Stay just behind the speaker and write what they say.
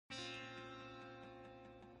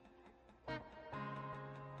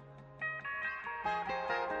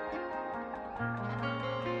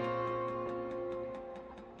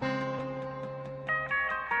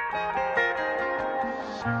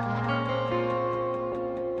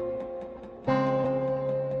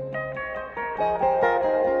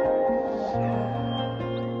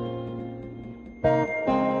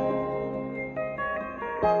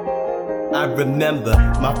remember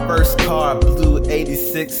my first car, blue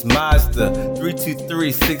 86 Mazda,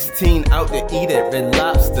 32316 out to eat at Red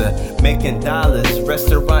Lobster, making dollars,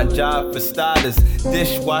 restaurant job for starters,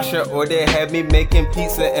 dishwasher, or they had me making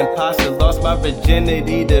pizza and pasta. Lost my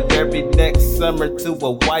virginity the very next summer to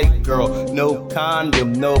a white girl, no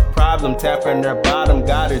condom, no problem, tapping her bottom,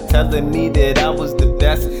 got her telling me that I was the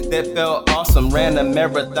best, that felt awesome, ran a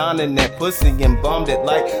marathon in that pussy and bombed it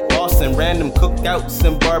like Boston, random cookouts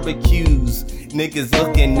and barbecues. Niggas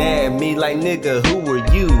looking at me like, nigga, who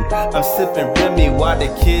are you? I'm sipping Remy while the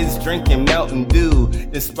kids drinking Mountain Dew.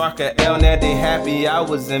 Then spark a L, now they happy I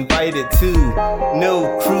was invited to.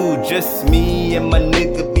 No crew, just me and my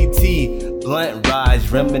nigga BT. Blunt rides,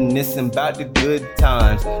 reminiscing about the good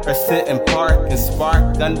times. Or sit and park and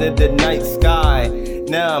spark under the night sky.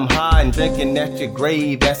 Now I'm high and drinking at your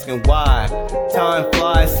grave, asking why. Time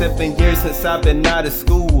flies, 7 years since I've been out of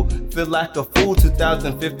school. Feel like a fool,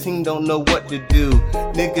 2015, don't know what to do.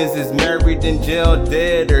 Niggas is married, in jail,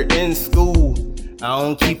 dead, or in school. I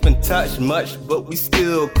don't keep in touch much, but we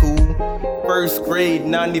still cool. First grade,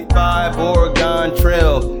 95, Oregon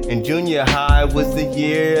Trail. And junior high was the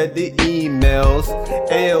year of the emails.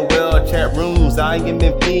 AOL chat rooms, I am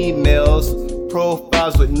in females.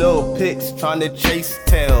 Profiles with no pics, trying to chase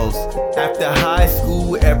tails. After high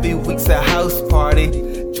school, every week's a house party.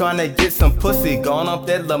 Trying to get some pussy, gone off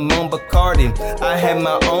that Lamont Bacardi. I had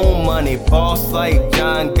my own money, boss like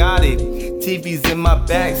John Gotti. TV's in my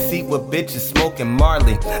backseat with bitches smoking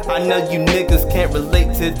Marley. I know you niggas can't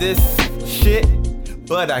relate to this shit,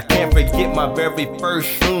 but I can't forget my very first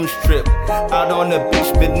shrooms trip. Out on the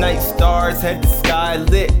beach, midnight stars had the sky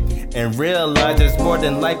lit. And realize there's more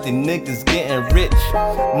than life than niggas getting rich.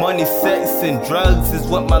 Money, sex, and drugs is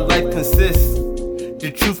what my life consists. The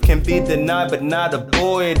truth can be denied but not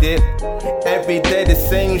avoided. Every day the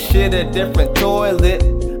same shit, a different toilet.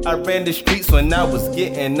 I ran the streets when I was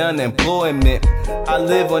getting unemployment. I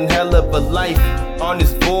live one hell of a life on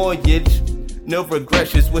this voyage. No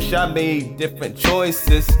regrets, just wish I made different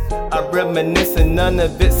choices. I reminisce and none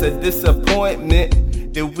of it's a disappointment.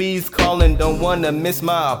 The weed's calling, don't wanna miss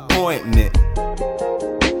my appointment.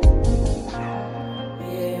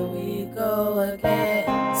 Here we go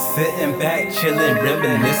again. Sitting back, chillin',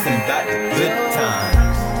 reminiscing about the good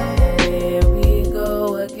times. Here we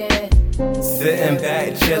go again. Sitting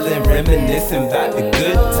back, chillin', reminiscing about the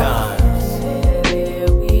good times.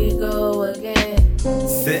 Here we go again.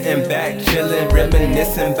 Sitting back, chillin',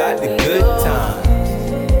 reminiscing about the good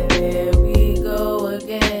times. Here we go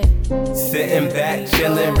again. Sitting back,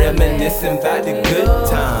 chillin', reminiscing about the good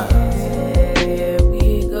times. Here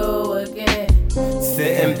we go again.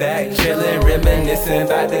 Sitting back, chillin', reminiscing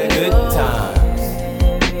about the good times.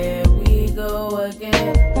 Here we go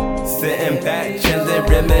again. Sitting back, chillin',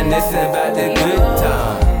 reminiscing about the good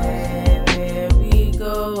times. Here we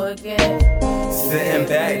go again. Sitting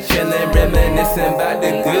back, chillin', reminiscing about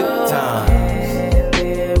the good times.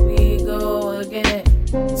 Here we go again.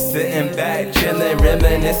 Sitting back, chillin',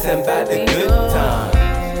 reminiscing about the good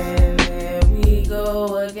times. Here we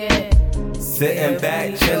go again. Sitting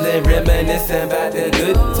back, chillin', reminiscing about the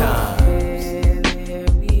good times. Here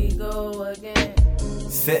we go again.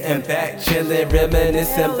 Sitting back, chillin',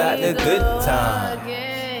 reminiscing about the good times.